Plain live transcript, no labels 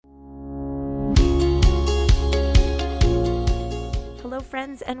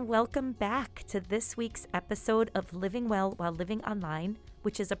friends, and welcome back to this week's episode of Living Well While Living Online,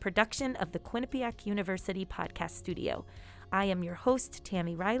 which is a production of the Quinnipiac University Podcast Studio. I am your host,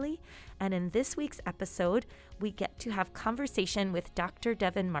 Tammy Riley, and in this week's episode, we get to have conversation with Dr.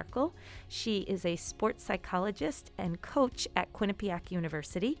 Devin Markle. She is a sports psychologist and coach at Quinnipiac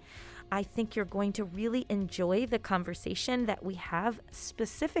University. I think you're going to really enjoy the conversation that we have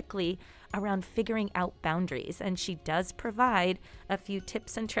specifically around figuring out boundaries, and she does provide a few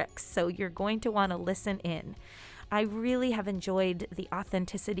tips and tricks, so you're going to want to listen in. I really have enjoyed the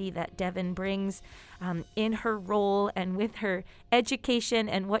authenticity that Devin brings in her role and with her education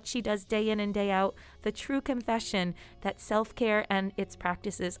and what she does day in and day out, the true confession that self-care and its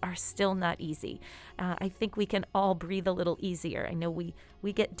practices are still not easy. I think we can all breathe a little easier. I know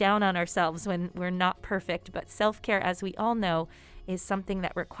we get down on ourselves when we're not perfect, but self-care, as we all know, is something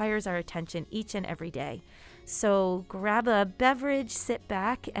that requires our attention each and every day. So grab a beverage, sit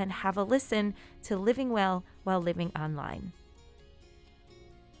back, and have a listen to Living Well While Living Online.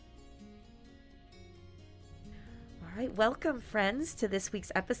 All right, welcome, friends, to this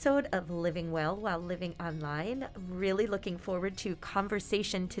week's episode of Living Well While Living Online. I'm really looking forward to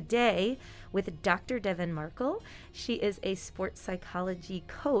conversation today with Dr. Devin Markle. She is a sports psychology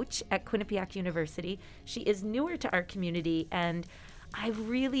coach at Quinnipiac University. She is newer to our community, and I've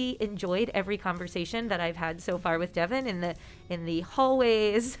really enjoyed every conversation that I've had so far with Devin in the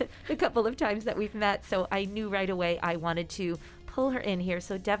hallways, a couple of times that we've met. So I knew right away I wanted to pull her in here.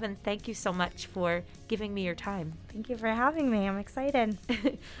 So Devin, thank you so much for giving me your time. Thank you for having me. I'm excited.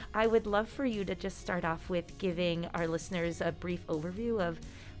 I would love for you to just start off with giving our listeners a brief overview of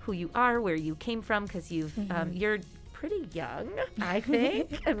who you are, where you came from, because you're pretty young, I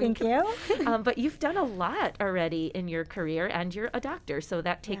think. Thank you. But you've done a lot already in your career, and you're a doctor, so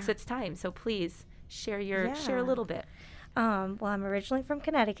that takes its time. So please share a little bit. Well, I'm originally from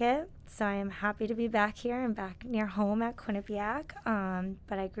Connecticut, so I am happy to be back here and back near home at Quinnipiac.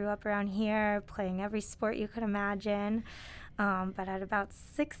 But I grew up around here playing every sport you could imagine. But at about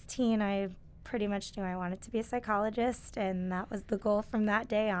 16, I pretty much knew I wanted to be a psychologist, and that was the goal from that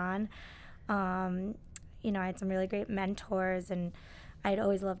day on. I had some really great mentors, and I'd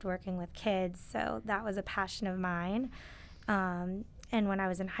always loved working with kids, so that was a passion of mine. And when I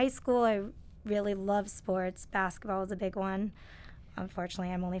was in high school, I really loved sports. Basketball was a big one.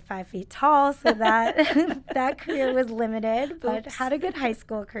 Unfortunately, I'm only 5 feet tall, so that career was limited, but had a good high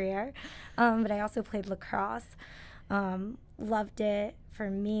school career. But I also played lacrosse. Loved it. For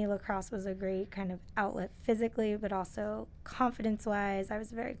me, lacrosse was a great kind of outlet physically, but also confidence-wise. I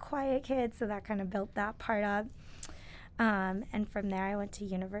was a very quiet kid, so that kind of built that part up. And from there, I went to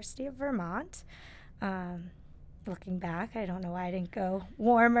University of Vermont. Looking back, I don't know why I didn't go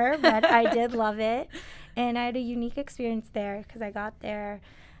warmer, but I did love it. And I had a unique experience there because I got there.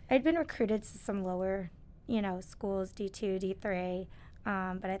 I'd been recruited to some lower, schools, D2, D3.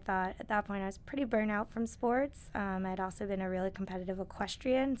 But I thought at that point I was pretty burnt out from sports. I'd also been a really competitive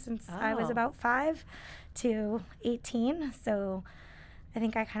equestrian since I was about 5 to 18. So I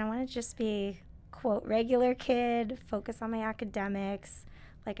think I kind of wanted to just be, quote, regular kid, focus on my academics.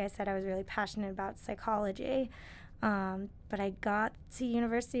 Like I said, I was really passionate about psychology. But I got to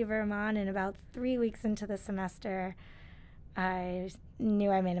University of Vermont, and about 3 weeks into the semester, I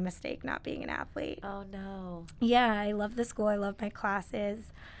knew I made a mistake not being an athlete. Oh, no. Yeah, I love the school. I love my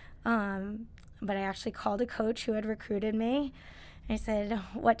classes. But I actually called a coach who had recruited me. I said,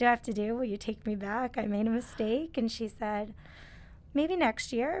 what do I have to do? Will you take me back? I made a mistake. And she said, maybe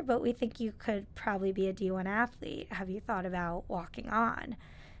next year, but we think you could probably be a D1 athlete. Have you thought about walking on?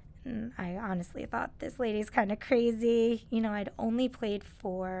 And I honestly thought, this lady's kind of crazy. I'd only played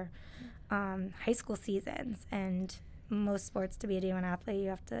 4 high school seasons, and most sports, to be a D1 athlete, you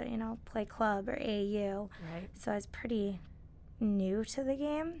have to, play club or AAU. Right. So I was pretty new to the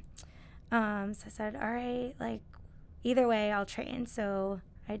game. So I said, all right, either way, I'll train. So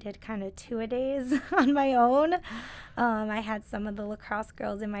I did kind of 2-a-days on my own. I had some of the lacrosse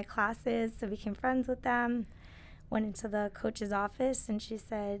girls in my classes, so became friends with them. Went into the coach's office, and she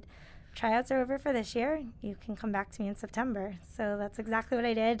said, tryouts are over for this year. You can come back to me in September. So that's exactly what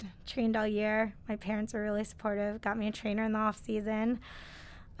I did. Trained all year. My parents were really supportive. Got me a trainer in the off season.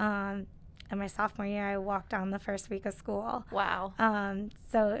 And my sophomore year, I walked on the first week of school. Wow.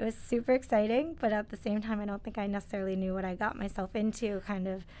 So it was super exciting, but at the same time, I don't think I necessarily knew what I got myself into, kind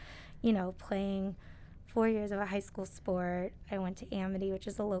of, playing 4 years of a high school sport. I went to Amity, which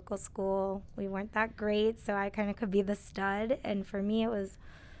is a local school. We weren't that great, so I kind of could be the stud. And for me, it was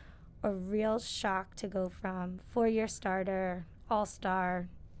a real shock to go from 4-year starter, all-star,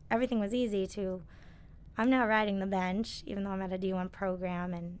 everything was easy, to I'm now riding the bench, even though I'm at a D1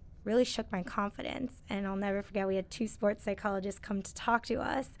 program, and really shook my confidence. And I'll never forget, we had 2 sports psychologists come to talk to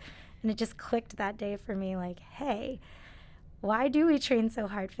us, and it just clicked that day for me, like, hey, why do we train so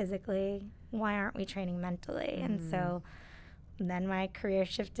hard physically? Why aren't we training mentally? And so then my career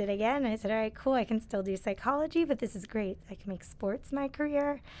shifted again. I said, all right, cool, I can still do psychology, but this is great. I can make sports my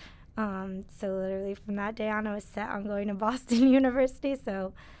career. So literally from that day on, I was set on going to Boston University.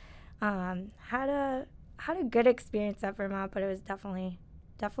 So had a good experience at Vermont, but it was definitely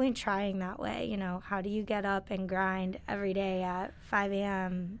trying that way. You know, how do you get up and grind every day at 5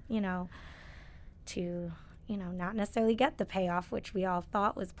 a.m., to, not necessarily get the payoff, which we all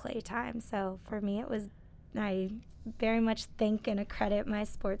thought was playtime. So for me, I very much thank and accredit my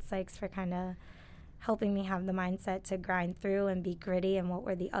sports psychs for kind of helping me have the mindset to grind through and be gritty, and what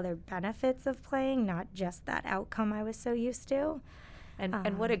were the other benefits of playing, not just that outcome I was so used to.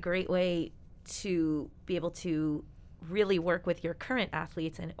 And what a great way to be able to really work with your current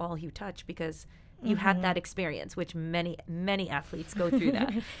athletes and all you touch, because you had that experience, which many athletes go through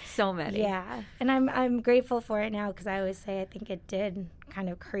that. So many. Yeah, and I'm grateful for it now, because I always say I think it did kind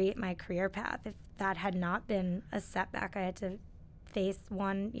of create my career path. If that had not been a setback I had to face,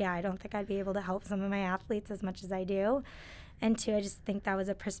 one, I don't think I'd be able to help some of my athletes as much as I do. And 2, I just think that was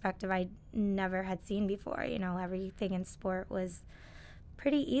a perspective I never had seen before. Everything in sport was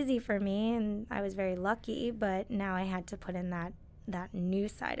pretty easy for me, and I was very lucky, but now I had to put in that new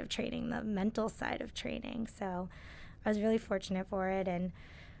side of training, the mental side of training. So I was really fortunate for it, and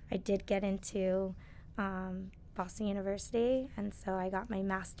I did get into Boston University, and so I got my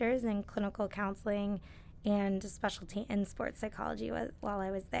master's in clinical counseling and a specialty in sports psychology while I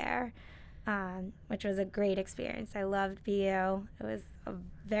was there, which was a great experience. I loved BU. It was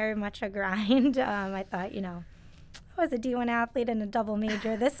very much a grind. I thought, I was a D1 athlete and a double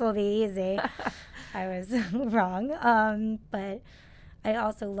major. This will be easy. I was wrong. But I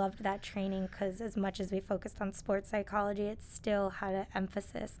also loved that training, because as much as we focused on sports psychology, it still had an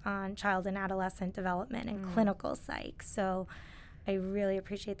emphasis on child and adolescent development and clinical psych. So I really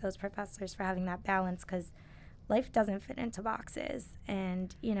appreciate those professors for having that balance, because life doesn't fit into boxes.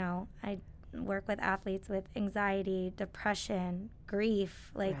 And, I work with athletes with anxiety, depression,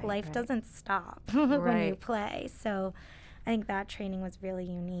 grief. Life doesn't stop when you play. So I think that training was really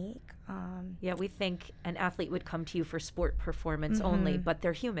unique. We think an athlete would come to you for sport performance only, but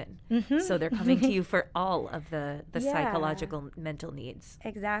they're human. So they're coming to you for all of the psychological, mental needs.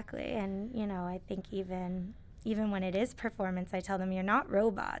 Exactly. And, I think even when it is performance, I tell them, you're not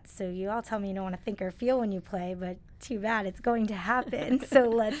robots. So you all tell me you don't want to think or feel when you play, but too bad, it's going to happen. So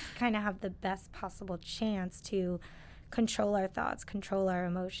let's kind of have the best possible chance to control our thoughts, control our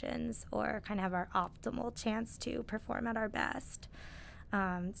emotions, or kind of have our optimal chance to perform at our best.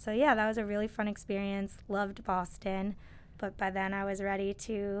 That was a really fun experience. Loved Boston. But by then I was ready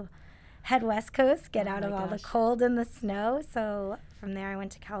to head West Coast, get out of all the cold and the snow. So from there I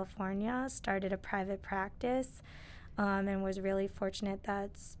went to California, started a private practice, and was really fortunate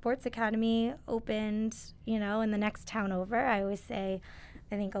that Sports Academy opened, in the next town over. I always say,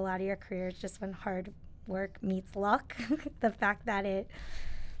 I think a lot of your career is just when hard work meets luck. The fact that it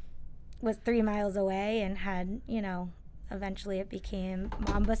was 3 miles away and had, eventually it became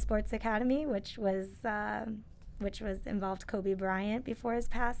Mamba Sports Academy, which was involved Kobe Bryant before his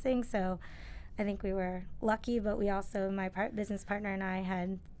passing. So I think we were lucky, but we also, my business partner and I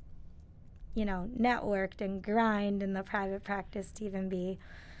had, networked and grind in the private practice to even be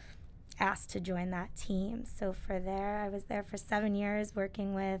asked to join that team. So I was there for 7 years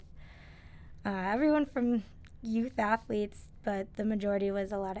working with everyone from youth athletes, but the majority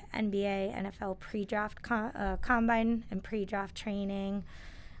was a lot of NBA, NFL pre-draft combine and pre-draft training.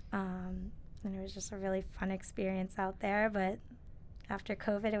 And it was just a really fun experience out there. But after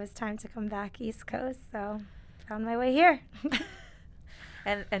COVID, it was time to come back East Coast, so found my way here.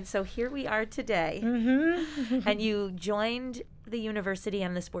 And so here we are today. And you joined the university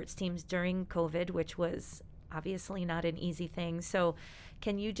and the sports teams during COVID, which was obviously not an easy thing. So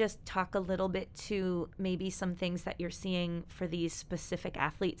can you just talk a little bit to maybe some things that you're seeing for these specific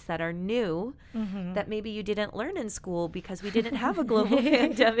athletes that are new that maybe you didn't learn in school because we didn't have a global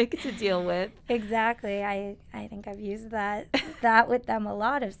pandemic to deal with? Exactly. I think I've used that with them a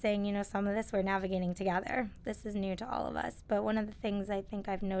lot, of saying, some of this we're navigating together. This is new to all of us. But one of the things I think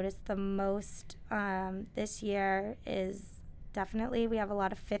I've noticed the most this year is definitely we have a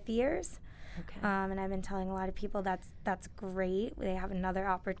lot of fifth years. Okay. And I've been telling a lot of people that's great. They have another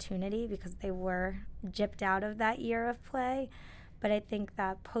opportunity because they were gypped out of that year of play. But I think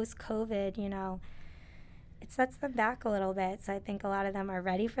that post-COVID, it sets them back a little bit. So I think a lot of them are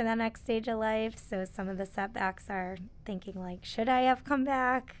ready for the next stage of life. So some of the setbacks are thinking like, should I have come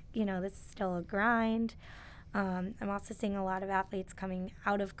back? This is still a grind. I'm also seeing a lot of athletes coming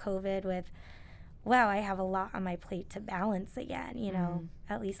out of COVID with, wow, I have a lot on my plate to balance again.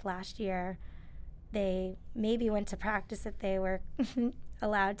 At least last year, they maybe went to practice if they were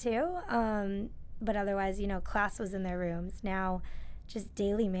allowed to. But otherwise, class was in their rooms. Now, just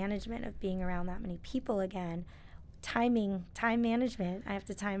daily management of being around that many people again. Time management. I have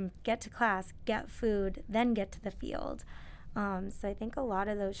to get to class, get food, then get to the field. So I think a lot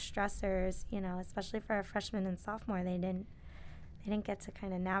of those stressors, especially for our freshmen and sophomore, they didn't get to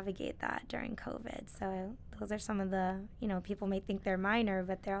kind of navigate that during COVID. So those are some of the, people may think they're minor,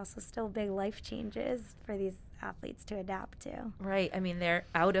 but they're also still big life changes for these athletes to adapt to. Right. I mean, they're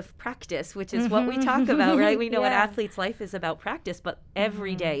out of practice, which is what we talk about, right? We know an athlete's life is about practice, but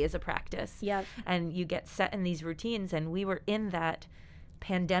every day is a practice. Yep. And you get set in these routines, and we were in that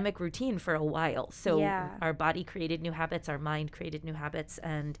pandemic routine for a while. So our body created new habits, our mind created new habits.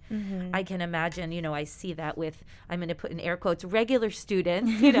 And I can imagine, I see that with, I'm going to put in air quotes, regular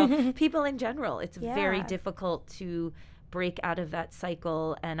students, people in general. It's very difficult to break out of that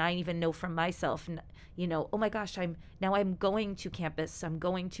cycle. And I even know from myself, oh my gosh, I'm going to campus, I'm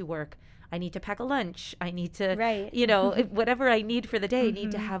going to work. I need to pack a lunch. I need to, whatever I need for the day, I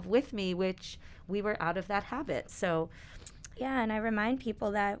need to have with me, which we were out of that habit. So yeah, and I remind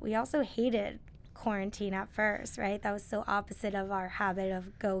people that we also hated quarantine at first, right? That was so opposite of our habit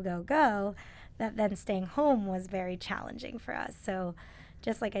of go, go, go, that then staying home was very challenging for us. So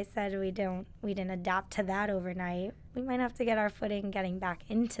just like I said, we didn't adapt to that overnight. We might have to get our footing getting back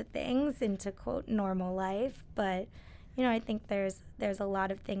into things, into quote normal life. But, I think there's a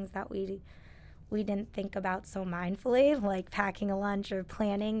lot of things that we didn't think about so mindfully, like packing a lunch or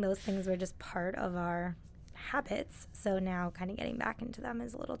planning. Those things were just part of our habits. So now kind of getting back into them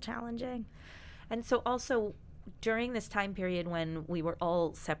is a little challenging. And so also during this time period when we were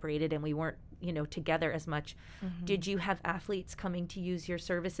all separated and we weren't, together as much, did you have athletes coming to use your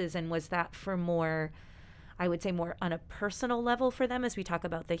services? And was that for more, I would say more on a personal level for them as we talk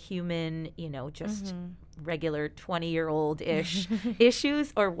about the human, just regular 20-year-old-ish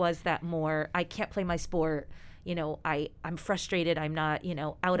issues? Or was that more, I can't play my sport, I'm frustrated, I'm not,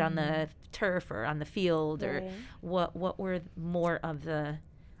 out on the turf or on the field, or what were more of the,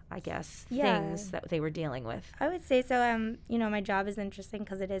 I guess, things that they were dealing with? I would say so. My job is interesting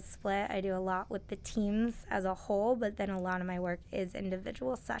because it is split. I do a lot with the teams as a whole, but then a lot of my work is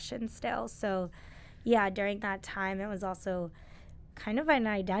individual sessions still. So, during that time, it was also kind of an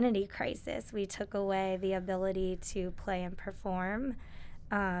identity crisis. We took away the ability to play and perform.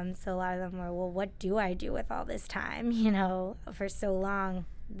 So a lot of them were, well, what do I do with all this time? For so long,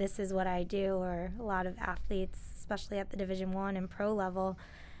 this is what I do. Or a lot of athletes, especially at the Division I and pro level,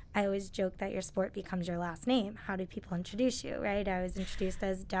 I always joke that your sport becomes your last name. How do people introduce you, right? I was introduced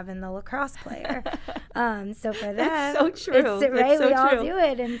as Devin, the lacrosse player. So for them, that's so true. Right? So we all true. do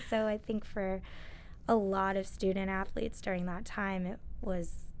it. And so I think for a lot of student athletes during that time, it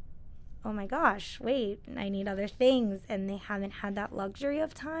was, oh my gosh, wait, I need other things. And they haven't had that luxury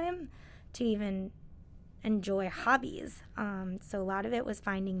of time to even enjoy hobbies. So a lot of it was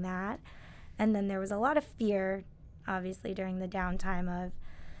finding that. And then there was a lot of fear, obviously, during the downtime of,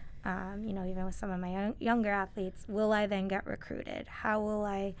 even with some of my younger athletes, will I then get recruited? How will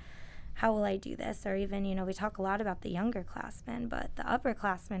I do this? Or even, we talk a lot about the younger classmen, but the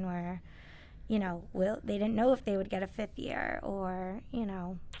upperclassmen were, they didn't know if they would get a fifth year, or,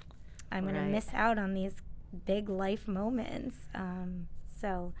 I'm going to miss out on these big life moments.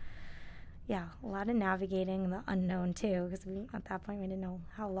 A lot of navigating the unknown too, because at that point we didn't know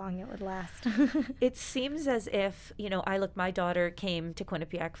how long it would last. It seems as if, my daughter came to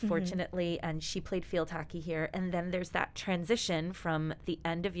Quinnipiac, fortunately, and she played field hockey here. And then there's that transition from the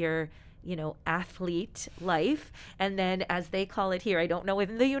end of your athlete life, and then, as they call it here, I don't know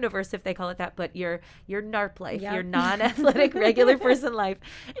in the universe if they call it that, but your NARP life, your non-athletic regular person life.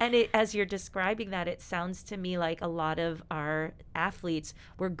 And as you're describing that, it sounds to me like a lot of our athletes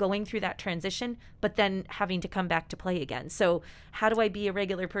were going through that transition, but then having to come back to play again. So how do I be a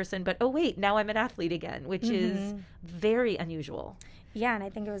regular person, but oh wait, now I'm an athlete again, which is very unusual. Yeah, and I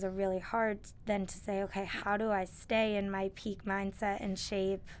think it was a really hard then to say, okay, how do I stay in my peak mindset and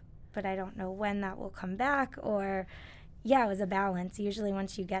shape, but I don't know when that will come back? Or, it was a balance. Usually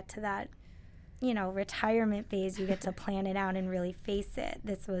once you get to that, retirement phase, you get to plan it out and really face it.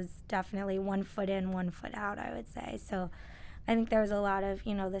 This was definitely 1 foot in, 1 foot out, I would say. So I think there was a lot of,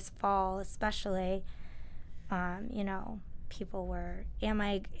 this fall especially, people were, am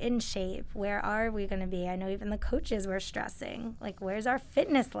I in shape? Where are we going to be? I know even the coaches were stressing, like, where's our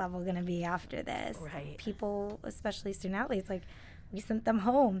fitness level going to be after this? Right. People, especially student athletes, like, we sent them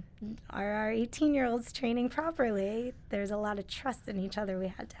home. Are our 18-year-olds training properly? There's a lot of trust in each other we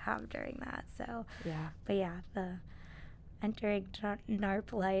had to have during that. So, yeah. But yeah, the entering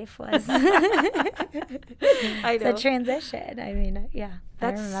NARP life was the transition. I mean, yeah,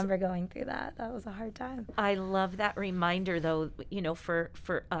 I remember going through that. That was a hard time. I love that reminder, though. You know, for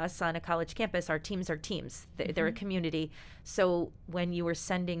us on a college campus, our teams are teams. They're a community. So when you were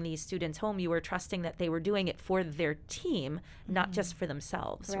sending these students home, you were trusting that they were doing it for their team, not just for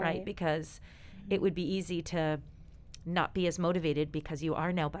themselves, right? Because it would be easy to not be as motivated because you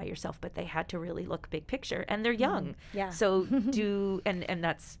are now by yourself, but they had to really look big picture, and they're young. Yeah. So and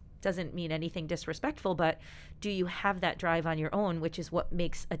that's doesn't mean anything disrespectful, but do you have that drive on your own, which is what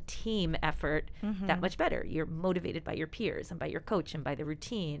makes a team effort that much better? You're motivated by your peers and by your coach and by the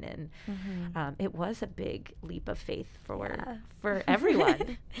routine. And it was a big leap of faith for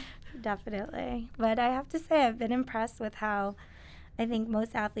everyone. Definitely. But I have to say, I've been impressed with how I think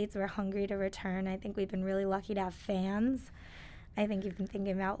most athletes were hungry to return. I think we've been really lucky to have fans. I think you've been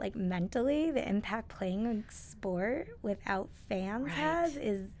thinking about, like, mentally, the impact playing a sport without fans has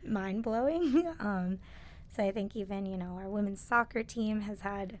is mind-blowing. So I think even, you know, our women's soccer team has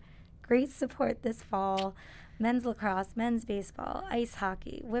had great support this fall. Men's lacrosse, men's baseball, ice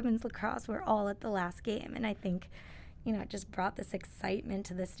hockey, women's lacrosse were all at the last game. And I think, you know, it just brought this excitement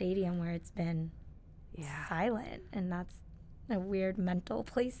to the stadium where it's been silent. And that's a weird mental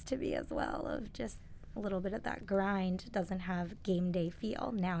place to be as well, of just a little bit of that grind doesn't have game day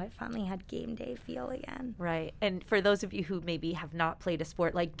feel. Now it finally had game day feel again. Right. And for those of you who maybe have not played a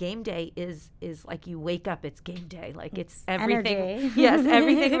sport, like, game day is like you wake up, it's game day. Like, it's everything. Energy. Yes,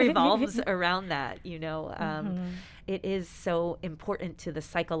 everything revolves around that, you know. It is so important to the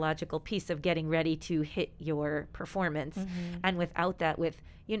psychological piece of getting ready to hit your performance. And without that,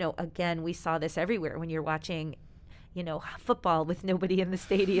 you know, again, we saw this everywhere when you're watching, you know, football with nobody in the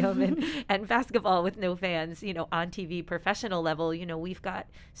stadium and basketball with no fans, you know, on TV, professional level, you know, we've got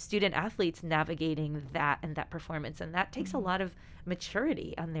student athletes navigating that and that performance. And that takes a lot of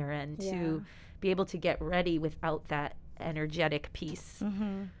maturity on their end to be able to get ready without that energetic piece.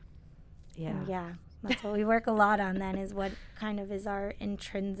 Yeah, that's what we work a lot on then, is what kind of is our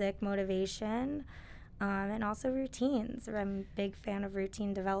intrinsic motivation. And also routines. I'm a big fan of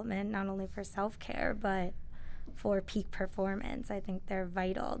routine development, not only for self-care, but for peak performance. I think they're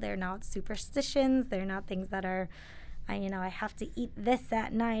vital. They're not superstitions. They're not things that are, I have to eat this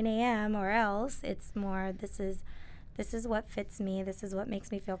at 9 a.m. or else. It's more, this is what fits me. This is what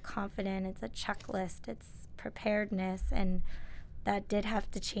makes me feel confident. It's a checklist. It's preparedness. And that did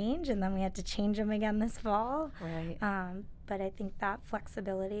have to change. And then we had to change them again this fall. Right. But I think that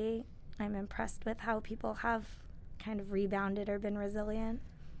flexibility, I'm impressed with how people have kind of rebounded or been resilient.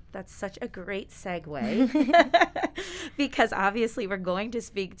 That's such a great segue because obviously we're going to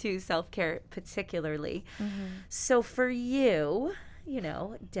speak to self-care particularly. So for you, you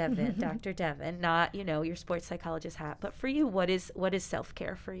know, Devin, Dr. Devin, not, you know, your sports psychologist hat, but for you, what is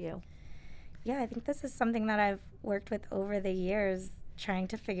self-care for you? Yeah, I think this is something that I've worked with over the years, trying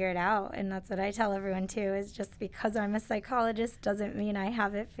to figure it out. And that's what I tell everyone too, is just because I'm a psychologist doesn't mean I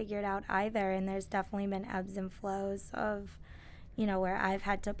have it figured out either. And there's definitely been ebbs and flows of, you know, where I've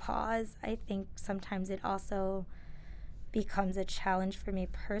had to pause. I think sometimes it also becomes a challenge for me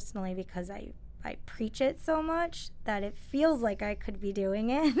personally because I preach it so much that it feels like I could be doing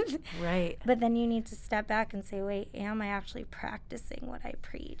it. Right. But then you need to step back and say, wait, am I actually practicing what I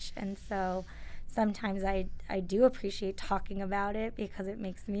preach? And so sometimes I do appreciate talking about it because it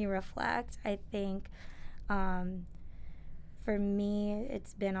makes me reflect. I think for me,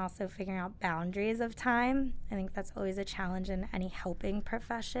 it's been also figuring out boundaries of time. I think that's always a challenge in any helping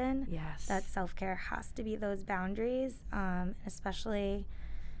profession. Yes. That self-care has to be those boundaries, especially,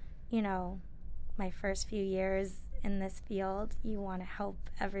 you know, my first few years in this field, you want to help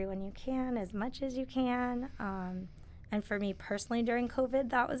everyone you can as much as you can. And for me personally during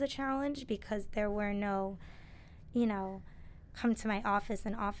COVID, that was a challenge because there were no, you know, come to my office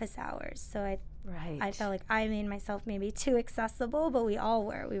in office hours. So I felt like I made myself maybe too accessible, but we all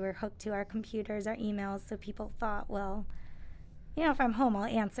were. We were hooked to our computers, our emails, so people thought, well, you know, if I'm home, I'll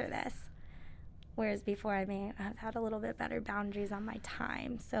answer this. Whereas before I may have had a little bit better boundaries on my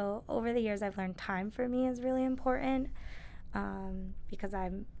time. So over the years, I've learned time for me is really important because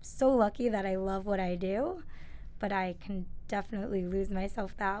I'm so lucky that I love what I do, but I can definitely lose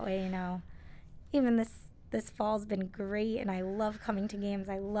myself that way, you know. Even this fall's been great, and I love coming to games.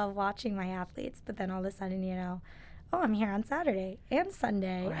 I love watching my athletes, but then all of a sudden, you know, oh, I'm here on Saturday and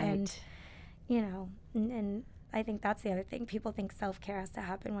Sunday. Right. And, and I think that's the other thing. People think self-care has to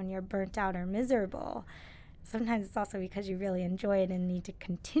happen when you're burnt out or miserable. Sometimes it's also because you really enjoy it and need to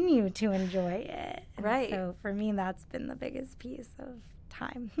continue to enjoy it. And right. So for me, that's been the biggest piece of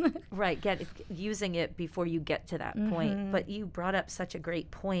time. Right. Using it before you get to that point. But you brought up such a great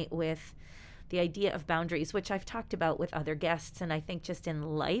point with the idea of boundaries, which I've talked about with other guests. And I think just in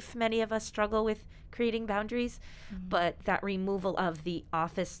life, many of us struggle with creating boundaries. But that removal of the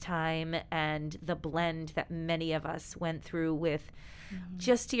office time and the blend that many of us went through with,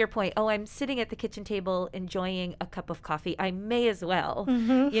 just to your point, oh, I'm sitting at the kitchen table enjoying a cup of coffee. I may as well,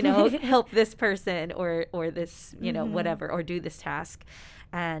 help this person or this, whatever, or do this task.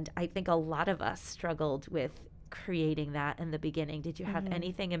 And I think a lot of us struggled with creating that in the beginning. Did you have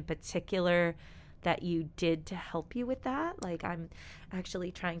anything in particular that you did to help you with that? Like, I'm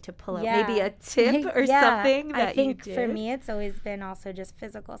actually trying to pull out maybe a tip or something that I think you did. For me, it's always been also just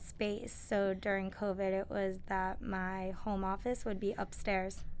physical space. So during COVID, it was that my home office would be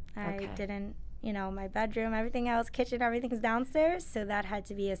upstairs. I didn't, my bedroom, everything else, kitchen, everything's downstairs. So that had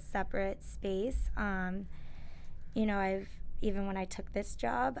to be a separate space. Even when I took this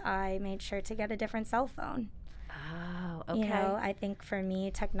job, I made sure to get a different cell phone. Oh, okay. I think for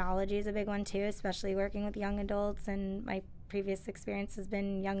me, technology is a big one too, especially working with young adults. And my previous experience has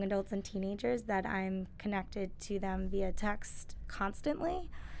been young adults and teenagers that I'm connected to them via text constantly.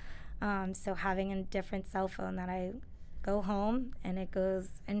 So having a different cell phone that I go home and it goes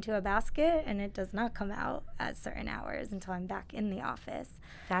into a basket and it does not come out at certain hours until I'm back in the office.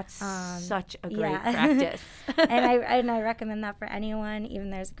 That's such a great practice. and I recommend that for anyone.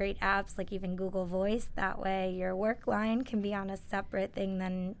 Even there's great apps like even Google Voice. That way your work line can be on a separate thing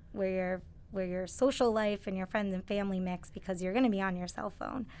than where your social life and your friends and family mix, because you're going to be on your cell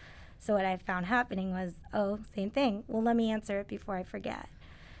phone. So what I found happening was, same thing. Well, let me answer it before I forget.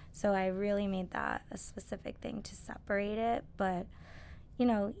 So I really made that a specific thing to separate it. But,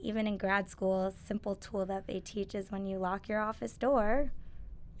 even in grad school, a simple tool that they teach is when you lock your office door,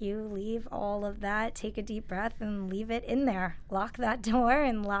 you leave all of that, take a deep breath and leave it in there. Lock that door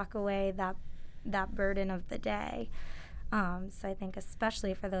and lock away that burden of the day. So I think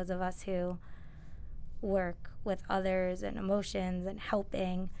especially for those of us who work with others and emotions and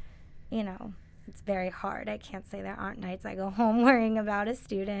helping, it's very hard. I can't say there aren't nights I go home worrying about a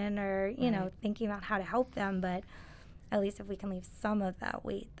student or, thinking about how to help them. But at least if we can leave some of that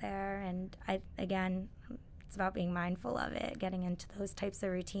weight there. And it's about being mindful of it, getting into those types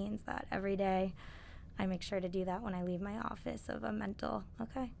of routines that every day I make sure to do that when I leave my office of a mental,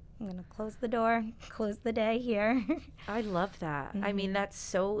 okay, I'm going to close the door, close the day here. I love that. I mean, that's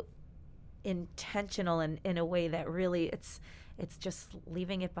so intentional and in a way that really it's just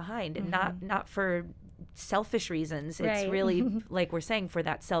leaving it behind and not for selfish reasons. Right. It's really like we're saying, for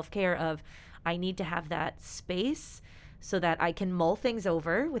that self-care of I need to have that space so that I can mull things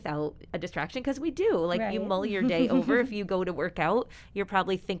over without a distraction, because we do. Like, you mull your day over. If you go to work out, you're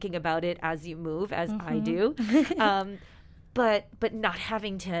probably thinking about it as you move, as I do. But not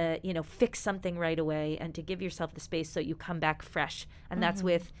having to, fix something right away, and to give yourself the space so you come back fresh. And that's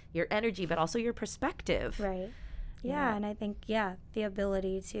with your energy, but also your perspective. Right. Yeah. And I think, the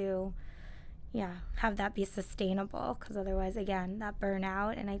ability to, have that be sustainable, because otherwise, again, that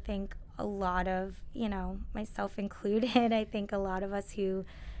burnout. And I think a lot of, myself included, I think a lot of us who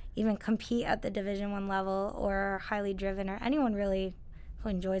even compete at the Division I level or are highly driven, or anyone really who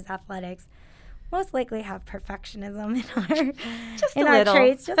enjoys athletics, most likely have perfectionism in our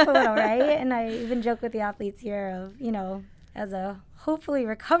traits, just a little, right? And I even joke with the athletes here of, as a hopefully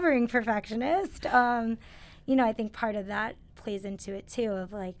recovering perfectionist, I think part of that plays into it too,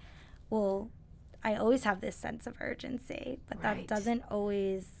 of like, well, I always have this sense of urgency, but that doesn't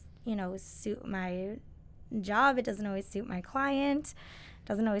always, suit my job. It doesn't always suit my client. It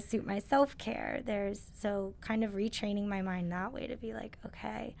doesn't always suit my self-care. So kind of retraining my mind that way to be like,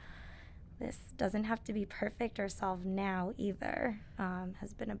 okay, this doesn't have to be perfect or solved now either,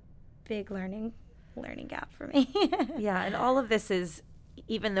 has been a big learning gap for me. Yeah, and all of this is,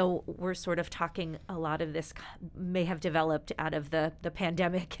 even though we're sort of talking, a lot of this may have developed out of the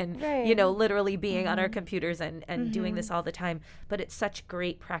pandemic and, literally being on our computers and doing this all the time. But it's such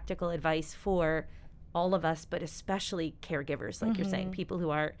great practical advice for all of us, but especially caregivers, like you're saying, people who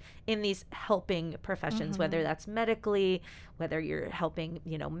are in these helping professions, whether that's medically, whether you're helping,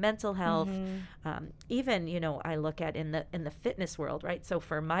 mental health, even, I look at in the fitness world, right? So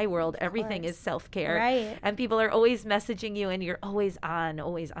for my world, everything is self-care, right? And people are always messaging you, and you're always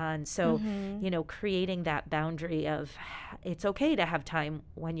on. So, creating that boundary of it's okay to have time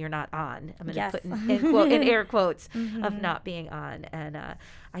when you're not on. I'm going to put in air quotes of not being on. And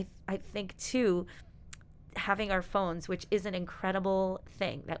I think too, having our phones, which is an incredible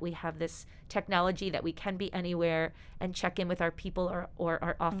thing, that we have this technology that we can be anywhere and check in with our people or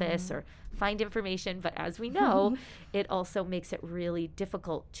our office or find information. But as we know, it also makes it really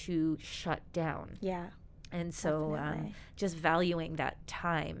difficult to shut down. Yeah. And so just valuing that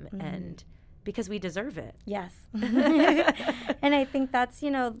time and because we deserve it. Yes. And I think that's,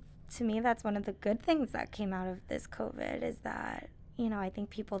 to me, that's one of the good things that came out of this COVID is that, I think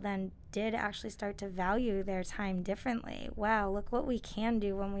people then did actually start to value their time differently. Wow, look what we can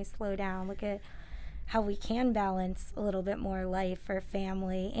do when we slow down. Look at how we can balance a little bit more life for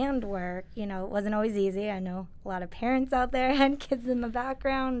family and work. It wasn't always easy. I know a lot of parents out there had kids in the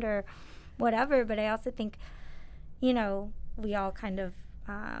background or whatever, but I also think, we all kind of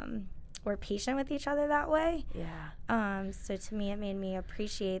were patient with each other that way. Yeah. So to me, it made me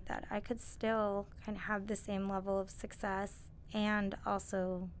appreciate that I could still kind of have the same level of success and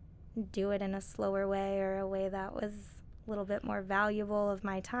also do it in a slower way or a way that was a little bit more valuable of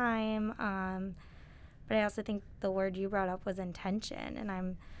my time. But I also think the word you brought up was intention. And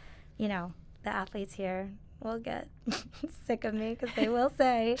I'm, the athletes here will get sick of me because they will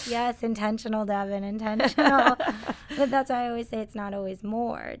say, yes, intentional, Devin, intentional. But that's why I always say it's not always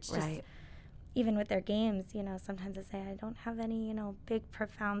more. It's just, even with their games, sometimes I say I don't have any, big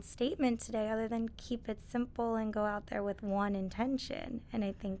profound statement today other than keep it simple and go out there with one intention. And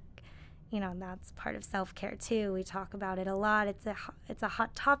I think, that's part of self-care too. We talk about it a lot. It's a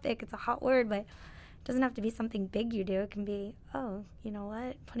hot topic. It's a hot word, but it doesn't have to be something big you do. It can be, oh, you know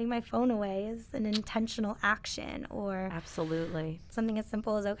what? Putting my phone away is an intentional action, or absolutely something as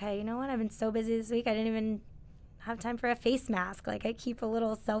simple as, okay, you know what? I've been so busy this week. I didn't even have time for a face mask. Like, I keep a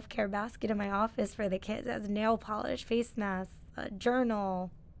little self-care basket in my office for the kids. It has nail polish, face mask, a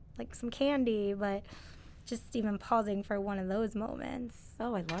journal, like some candy, but just even pausing for one of those moments.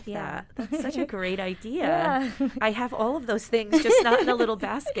 Oh, I love that. That's such a great idea. Yeah. I have all of those things, just not in a little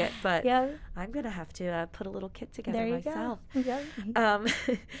basket, but I'm going to have to put a little kit together there you myself. Go.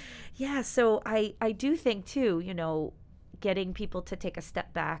 Yeah, so I do think too, getting people to take a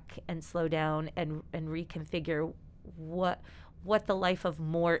step back and slow down and reconfigure what the life of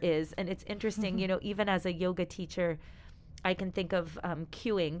more is. And it's interesting, even as a yoga teacher, I can think of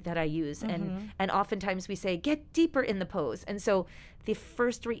cueing that I use. And oftentimes we say, get deeper in the pose. And so the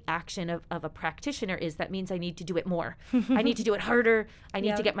first reaction of a practitioner is that means I need to do it more. I need to do it harder. I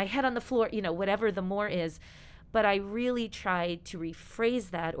need to get my head on the floor, whatever the more is. But I really try to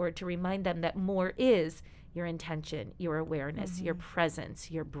rephrase that, or to remind them that more is your intention, your awareness, your presence,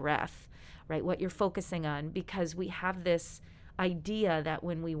 your breath, right? What you're focusing on, because we have this idea that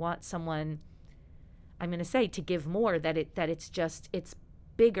when we want someone, I'm going to say, to give more, that it's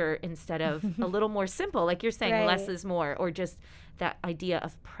bigger instead of a little more simple, like you're saying, less is more, or just that idea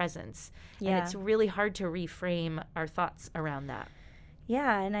of presence. And it's really hard to reframe our thoughts around that.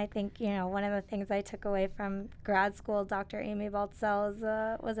 Yeah, and I think, one of the things I took away from grad school, Dr. Amy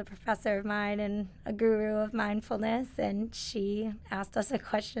Baltzell was a professor of mine and a guru of mindfulness, and she asked us a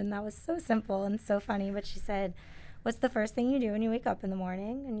question that was so simple and so funny, but she said, what's the first thing you do when you wake up in the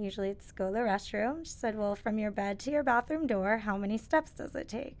morning? And usually it's go to the restroom. She said, well, from your bed to your bathroom door, how many steps does it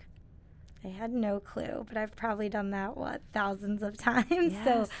take? I had no clue, but I've probably done that, thousands of times. Yes.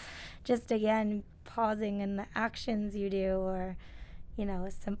 So just, again, pausing in the actions you do, or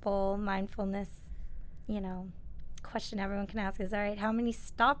a simple mindfulness, question everyone can ask is, all right, how many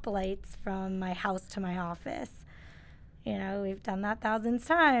stoplights from my house to my office? We've done that thousands of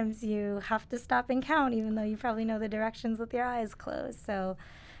times. You have to stop and count, even though you probably know the directions with your eyes closed. So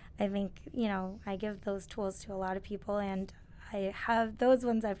I think, I give those tools to a lot of people, and I have those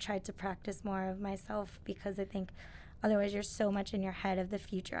ones I've tried to practice more of myself, because I think otherwise you're so much in your head of the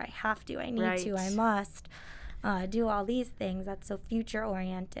future. I have to, I need to, I must. Do all these things. That's so future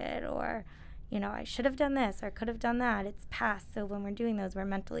oriented, or I should have done this or could have done that. It's past. So when we're doing those, we're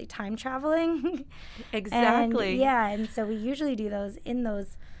mentally time traveling. Exactly. And so we usually do those in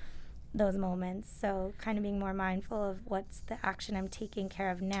those moments. So kind of being more mindful of what's the action I'm taking care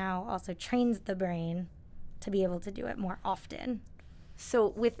of now also trains the brain to be able to do it more often. So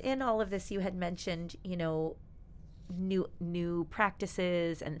within all of this, you had mentioned, new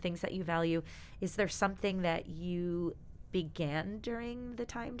practices and things that you value, is there something that you began during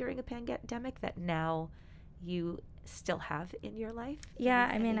a pandemic that now you still have in your life? Yeah,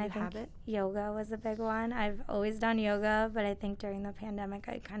 I mean, I think yoga was a big one. I've always done yoga, but I think during the pandemic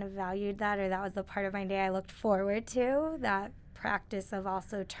I kind of valued that, or that was the part of my day I looked forward to, that practice of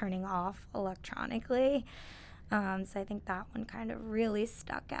also turning off electronically. So I think that one kind of really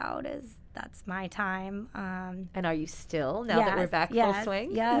stuck out, as that's my time. And are you still, now that we're back full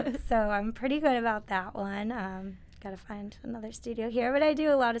swing? Yep. So I'm pretty good about that one. Got to find another studio here, but I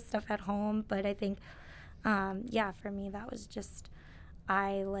do a lot of stuff at home. But I think, for me, that was just,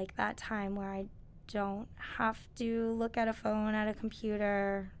 I like that time where I don't have to look at a phone, at a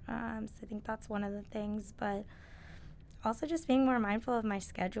computer. So I think that's one of the things. But also just being more mindful of my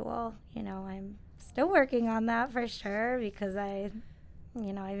schedule. I'm still working on that for sure, because I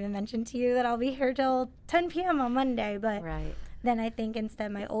even mentioned to you that I'll be here till 10 p.m. on Monday. But then I think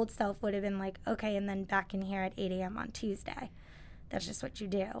instead my old self would have been like, okay, and then back in here at 8 a.m. on Tuesday. That's just what you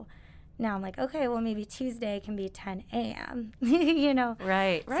do. Now I'm like, okay, well, maybe Tuesday can be 10 a.m.,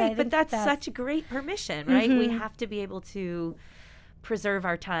 Right. So but that's such great permission, right? We have to be able to preserve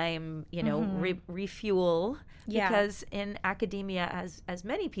our time, refuel, because in academia, as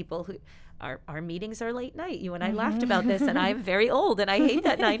many people who our meetings are late night. You and I laughed about this, and I'm very old, and I hate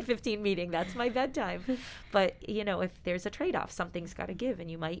that 9:15 meeting. That's my bedtime. But, if there's a trade-off, something's got to give, and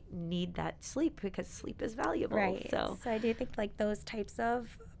you might need that sleep, because sleep is valuable. Right. So I do think like those types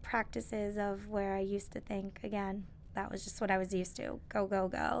of practices of where I used to think, again, that was just what I was used to,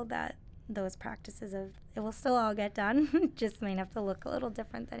 go, that those practices of it will still all get done, just might have to look a little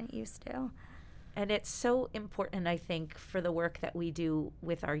different than it used to. And it's so important, I think, for the work that we do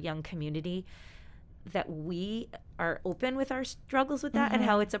with our young community, that we are open with our struggles with that and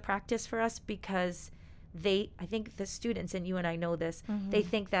how it's a practice for us, because I think the students, and you and I know this, they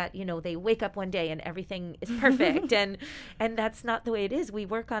think that, they wake up one day and everything is perfect. and that's not the way it is. We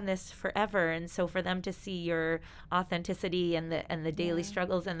work on this forever. And so for them to see your authenticity and the daily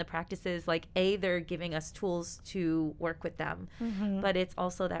struggles and the practices, like, they're giving us tools to work with them. But it's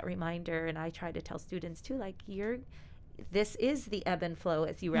also that reminder, and I try to tell students too, like, this is the ebb and flow,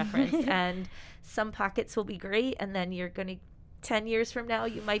 as you referenced, and some pockets will be great, and then you're going to 10 years from now,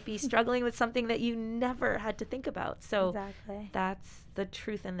 you might be struggling with something that you never had to think about. So that's the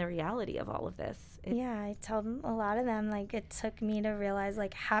truth and the reality of all of this. I tell a lot of them, like, it took me to realize,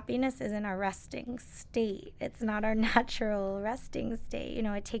 like, happiness isn't a resting state. It's not our natural resting state.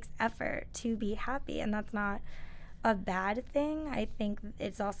 It takes effort to be happy, and that's not a bad thing. I think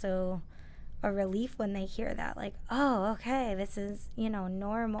it's also a relief when they hear that, like, oh, okay, this is,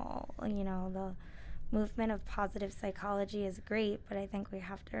 normal. The movement of positive psychology is great, but I think we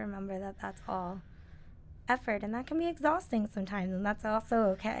have to remember that that's all effort, and that can be exhausting sometimes, and that's also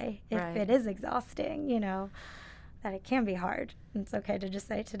okay if it is exhausting, that it can be hard. It's okay to just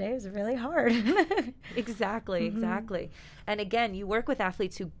say, today was really hard. Exactly. And again, you work with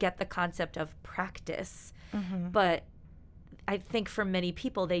athletes who get the concept of practice, but I think for many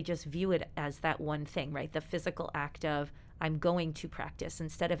people, they just view it as that one thing, right? The physical act of, I'm going to practice,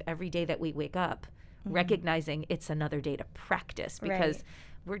 instead of every day that we wake up recognizing it's another day to practice, because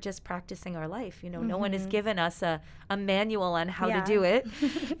we're just practicing our life. No one has given us a manual on how to do it.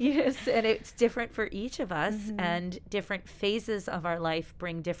 Yes, and it's different for each of us, and different phases of our life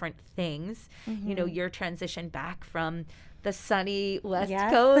bring different things. Your transition back from the sunny West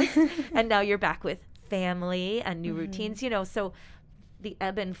Coast, and now you're back with family and new routines, so the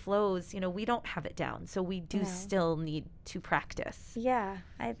ebb and flows, we don't have it down. So we do still need to practice. Yeah,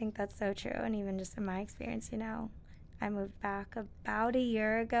 I think that's so true. And even just in my experience, I moved back about a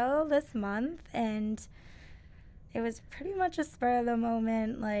year ago this month, and it was pretty much a spur of the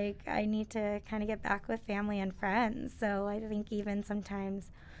moment. Like, I need to kind of get back with family and friends. So I think even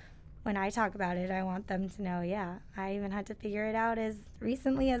sometimes when I talk about it, I want them to know, I even had to figure it out as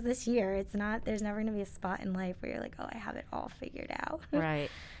recently as this year. There's never going to be a spot in life where you're like, oh, I have it all figured out. Right.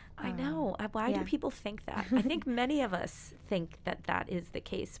 I know. Why do people think that? I think many of us think that is the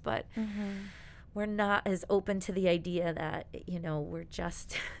case, but we're not as open to the idea that, we're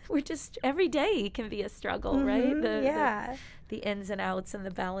just every day can be a struggle, right? The ins and outs and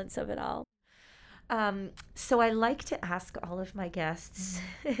the balance of it all. So I like to ask all of my guests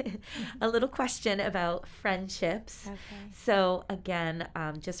a little question about friendships. Okay. So again,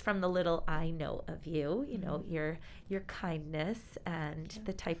 just from the little I know of you, your kindness and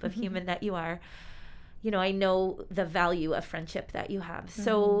the type of human that you are, I know the value of friendship that you have.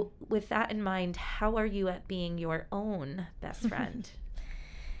 So with that in mind, how are you at being your own best friend?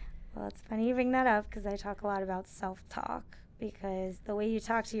 Well, it's funny you bring that up because I talk a lot about self-talk, because the way you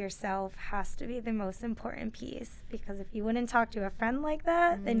talk to yourself has to be the most important piece. Because if you wouldn't talk to a friend like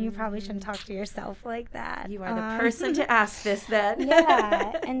that, then you probably shouldn't talk to yourself like that. You are the person to ask this then.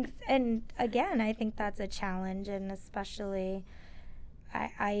 Yeah. And again, I think that's a challenge. And especially,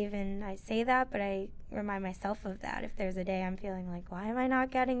 I say that, but I remind myself of that. If there's a day I'm feeling like, why am I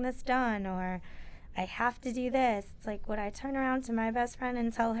not getting this done? Or I have to do this. It's like, would I turn around to my best friend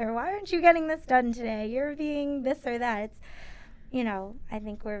and tell her, why aren't you getting this done today? You're being this or that. It's, I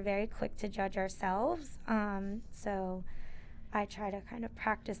think we're very quick to judge ourselves. So I try to kind of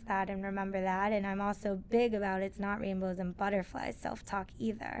practice that and remember that. And I'm also big about it's not rainbows and butterflies self-talk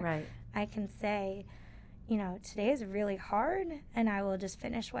either. Right. I can say, today is really hard, and I will just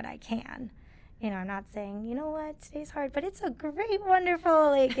finish what I can. I'm not saying, today's hard, but it's a great,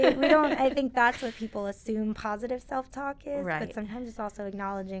 wonderful, we don't, I think that's what people assume positive self-talk is. Right. But sometimes it's also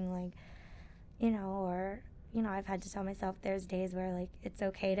acknowledging, I've had to tell myself there's days where, it's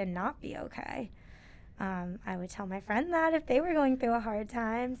okay to not be okay. I would tell my friend that if they were going through a hard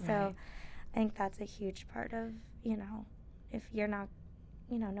time. So Right. I think that's a huge part of, if you're not,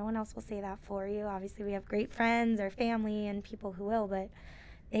 no one else will say that for you. Obviously, we have great friends or family and people who will, but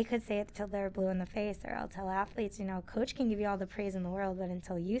they could say it till they're blue in the face. Or I'll tell athletes, coach can give you all the praise in the world, but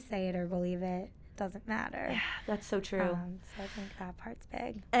until you say it or believe it, doesn't matter. Yeah, that's so true. So I think that part's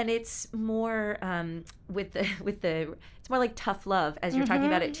big. And it's more it's more like tough love, as you're talking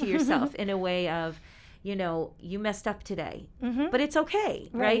about it to yourself, in a way of, you messed up today, but it's okay,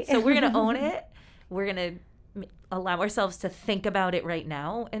 right? So we're going to own it. We're going to allow ourselves to think about it right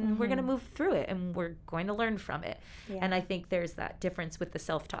now, and we're going to move through it, and we're going to learn from it. Yeah. And I think there's that difference with the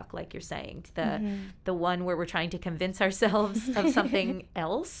self-talk, like you're saying, the one where we're trying to convince ourselves of something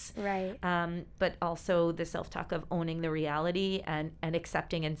else, Right. but also the self-talk of owning the reality and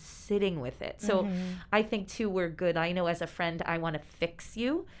accepting and sitting with it. So I think too, we're good. I know as a friend, I want to fix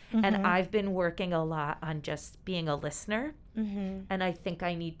you, and I've been working a lot on just being a listener. And I think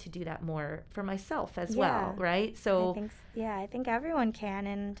I need to do that more for myself as well, right? So I think everyone can.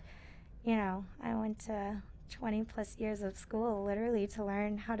 And, I went to 20 plus years of school literally to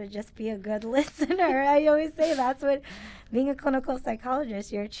learn how to just be a good listener. I always say that's what being a clinical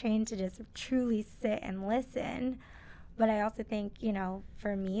psychologist, you're trained to just truly sit and listen. But I also think,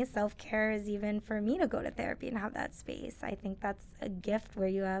 for me, self-care is even for me to go to therapy and have that space. I think that's a gift where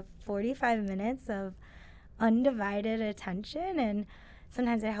you have 45 minutes of undivided attention, and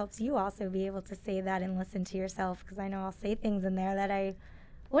sometimes it helps you also be able to say that and listen to yourself, because I know I'll say things in there that I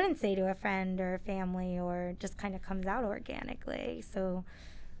wouldn't say to a friend or a family, or just kind of comes out organically. So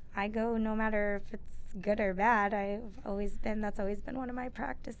I go no matter if it's good or bad. That's always been one of my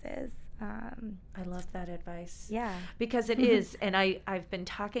practices. I love that advice. Yeah. Because it is, and I've been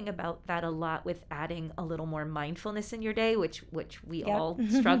talking about that a lot with adding a little more mindfulness in your day, which we all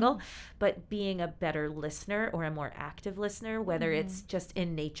struggle, but being a better listener or a more active listener, whether it's just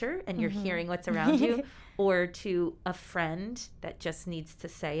in nature and you're hearing what's around you, or to a friend that just needs to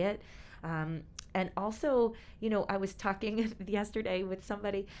say it. And also, I was talking yesterday with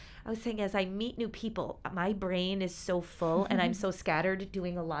somebody. I was saying, as I meet new people, my brain is so full and I'm so scattered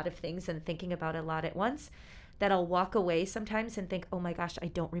doing a lot of things and thinking about a lot at once that I'll walk away sometimes and think, oh my gosh, I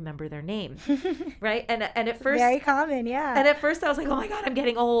don't remember their name. Right? And at first, very common, yeah. And at first I was like, oh my God, I'm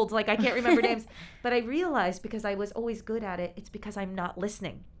getting old. I can't remember names. But I realized, because I was always good at it, it's because I'm not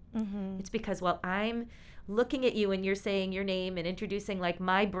listening. It's because while I'm looking at you and you're saying your name and introducing,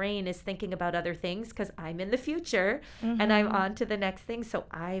 my brain is thinking about other things because I'm in the future and I'm on to the next thing. So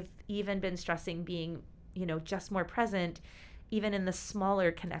I've even been stressing being, just more present, even in the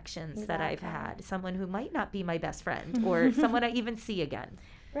smaller connections that I've had. Someone who might not be my best friend or someone I even see again.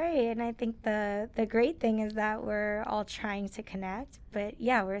 Right. And I think the great thing is that we're all trying to connect, but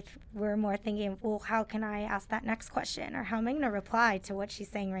we're more thinking, well, how can I ask that next question, or how am I going to reply to what she's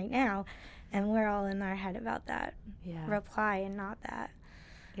saying right now? And we're all in our head about that reply and not that.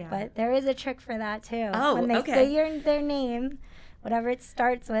 Yeah. But there is a trick for that too. Oh, when they say their name, whatever it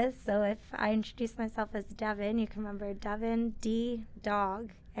starts with. So if I introduce myself as Devin, you can remember Devin D.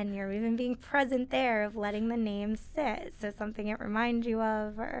 Dog. And you're even being present there of letting the name sit. So something it reminds you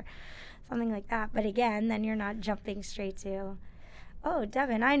of or something like that. But again, then you're not jumping straight to, oh,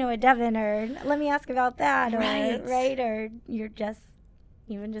 Devin, I know a Devin, or let me ask about that. Right. Or you're just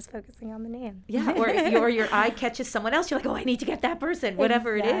focusing on the name. Yeah, or your eye catches someone else. You're like, oh, I need to get that person,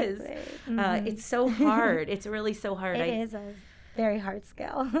 whatever it is. It's so hard. It's really so hard. It is a very hard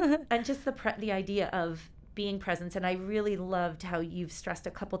skill. And just the idea of being present. And I really loved how you've stressed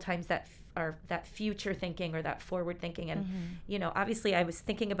a couple times that that future thinking or that forward thinking. And, you know, obviously I was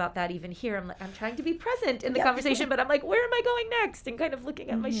thinking about that even here. I'm trying to be present in the conversation, but I'm like, where am I going next? And kind of looking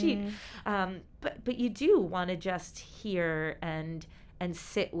at my sheet. But you do want to just hear and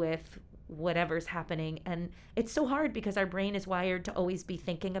sit with whatever's happening. And it's so hard because our brain is wired to always be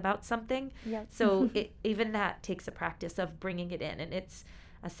thinking about something. So even that takes a practice of bringing it in. And it's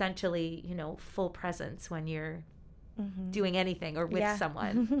essentially, you know, full presence when you're doing anything or with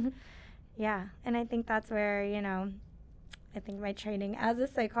someone. Yeah. And I think that's where, you know, I think my training as a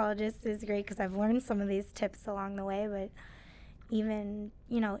psychologist is great because I've learned some of these tips along the way, but even,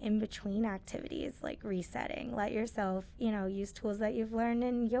 you know, in between activities, like resetting, let yourself, you know, use tools that you've learned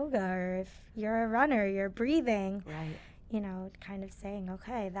in yoga, or if you're a runner, you're breathing, you know, kind of saying,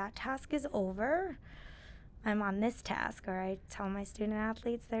 okay, that task is over. I'm on this task. Or I tell my student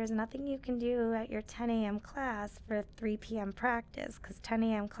athletes, there's nothing you can do at your 10 a.m. class for 3 p.m. practice, because 10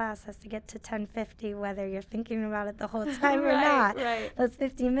 a.m. class has to get to 10:50 whether you're thinking about it the whole time or not. Those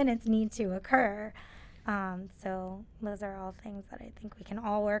 15 minutes need to occur. So those are all things that I think we can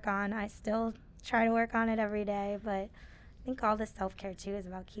all work on. I still try to work on it every day, but I think all the self-care too is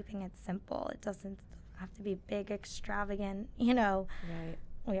about keeping it simple. It doesn't have to be big, extravagant, you know.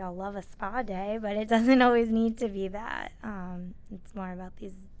 We all love a spa day, but it doesn't always need to be that. It's more about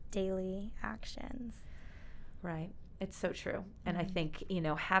these daily actions. It's so true. And I think, you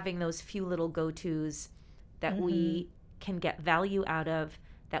know, having those few little go-tos that we can get value out of,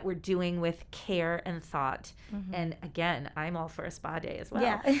 that we're doing with care and thought. And again, I'm all for a spa day as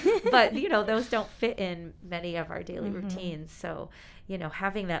well. But, you know, those don't fit in many of our daily routines. So, you know,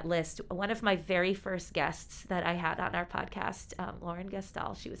 having that list. One of my very first guests that I had on our podcast, Lauren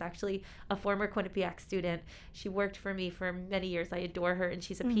Gestal, she was actually a former Quinnipiac student. She worked for me for many years. I adore her, and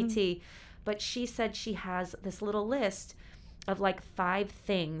she's a PT. But she said she has this little list of like 5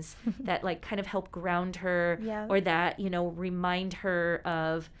 things that like kind of help ground her or that, you know, remind her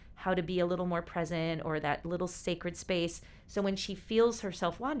of how to be a little more present, or that little sacred space. So when she feels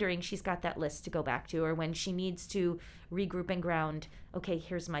herself wandering, she's got that list to go back to, or when she needs to regroup and ground, okay,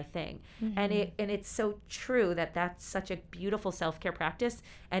 here's my thing. And it's so true that that's such a beautiful self-care practice.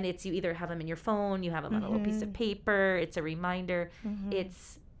 And it's, you either have them in your phone, you have them on a little piece of paper, it's a reminder.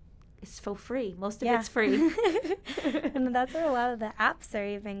 It's for free. Most of it's free. And that's where a lot of the apps are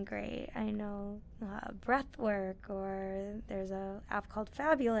even great. I know breath work, or there's a app called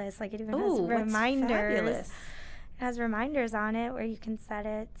Fabulous. Like, it even has reminders. It has reminders on it where you can set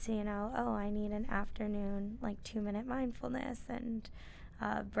it to, you know, oh, I need an afternoon, like 2-minute mindfulness. And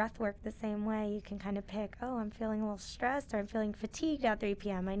breath work the same way. You can kind of pick, oh, I'm feeling a little stressed, or I'm feeling fatigued at 3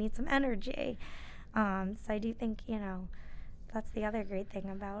 p.m. I need some energy. So I do think, you know, that's the other great thing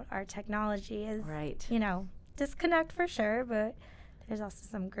about our technology is, you know, disconnect for sure, but there's also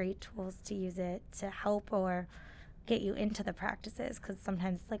some great tools to use it to help or get you into the practices, because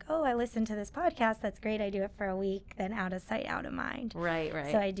sometimes it's like, oh, I listened to this podcast, that's great, I do it for a week, then out of sight, out of mind.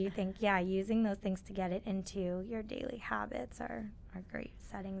 So I do think, using those things to get it into your daily habits are great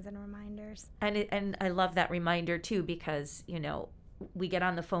settings and reminders. And I love that reminder too, because, you know, we get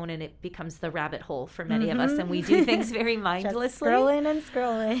on the phone and it becomes the rabbit hole for many of us, and we do things very mindlessly. Just scrolling and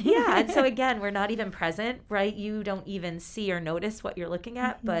scrolling. And so again, we're not even present, right? You don't even see or notice what you're looking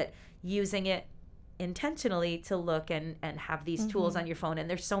at, but using it intentionally to look and have these tools on your phone. And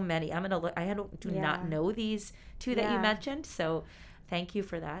there's so many. I'm going to look. I do not know these 2 that you mentioned. So thank you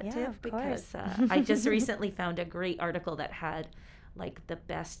for that tip, because I just recently found a great article that had like the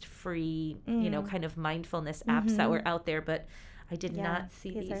best free, you know, kind of mindfulness apps that were out there, but I did not see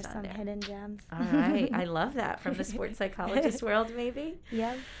these are on some there. Hidden gems. All right. I love that. From the sports psychologist world, maybe?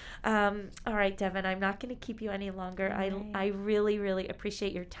 All right, Devin, I'm not going to keep you any longer. I really, really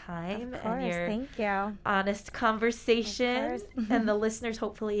appreciate your time and your honest conversation. And the listeners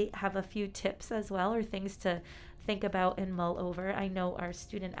hopefully have a few tips as well, or things to think about and mull over. I know our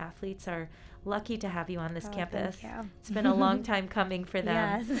student athletes are lucky to have you on this campus. It's been a long time coming for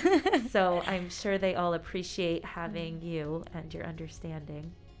them. So I'm sure they all appreciate having you and your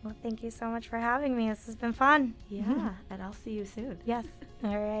understanding. Well, thank you so much for having me. This has been fun. And I'll see you soon. Yes.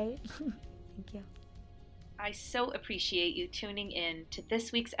 All right. Thank you. I so appreciate you tuning in to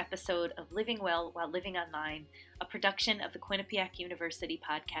this week's episode of Living Well While Living Online, a production of the Quinnipiac University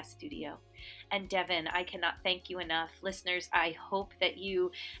Podcast Studio. And Devin, I cannot thank you enough. Listeners, I hope that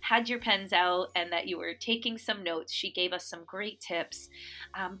you had your pens out and that you were taking some notes. She gave us some great tips.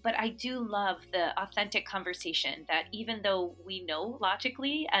 But I do love the authentic conversation that even though we know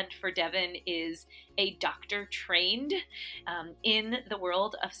logically, and for Devin is a doctor trained in the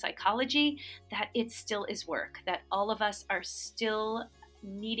world of psychology, that it still is work, that all of us are still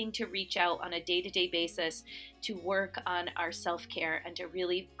needing to reach out on a day-to-day basis to work on our self-care and to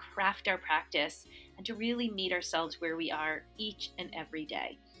really craft our practice and to really meet ourselves where we are each and every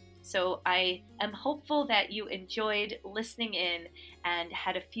day. So I am hopeful that you enjoyed listening in and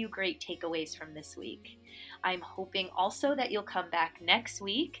had a few great takeaways from this week. I'm hoping also that you'll come back next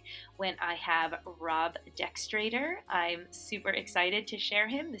week when I have Rob Dextrader. I'm super excited to share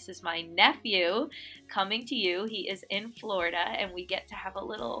him. This is my nephew coming to you. He is in Florida, and we get to have a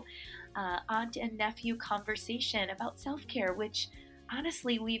little aunt and nephew conversation about self-care, which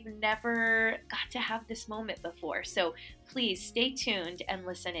honestly, we've never got to have this moment before. So please stay tuned and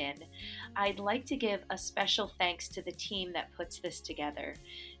listen in. I'd like to give a special thanks to the team that puts this together.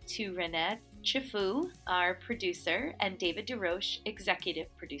 To Renette Chifu, our producer, and David DeRoche, executive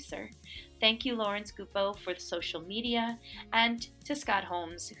producer. Thank you, Lawrence Gupo, for the social media, and to Scott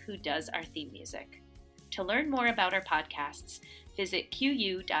Holmes, who does our theme music. To learn more about our podcasts, visit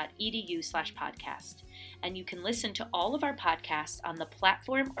qu.edu/podcast, and you can listen to all of our podcasts on the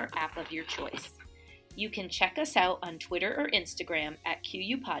platform or app of your choice. You can check us out on Twitter or Instagram at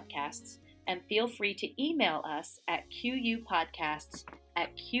QU Podcasts, and feel free to email us at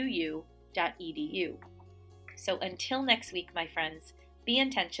qupodcasts@qu.edu. So until next week, my friends, be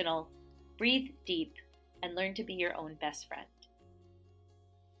intentional, breathe deep, and learn to be your own best friend.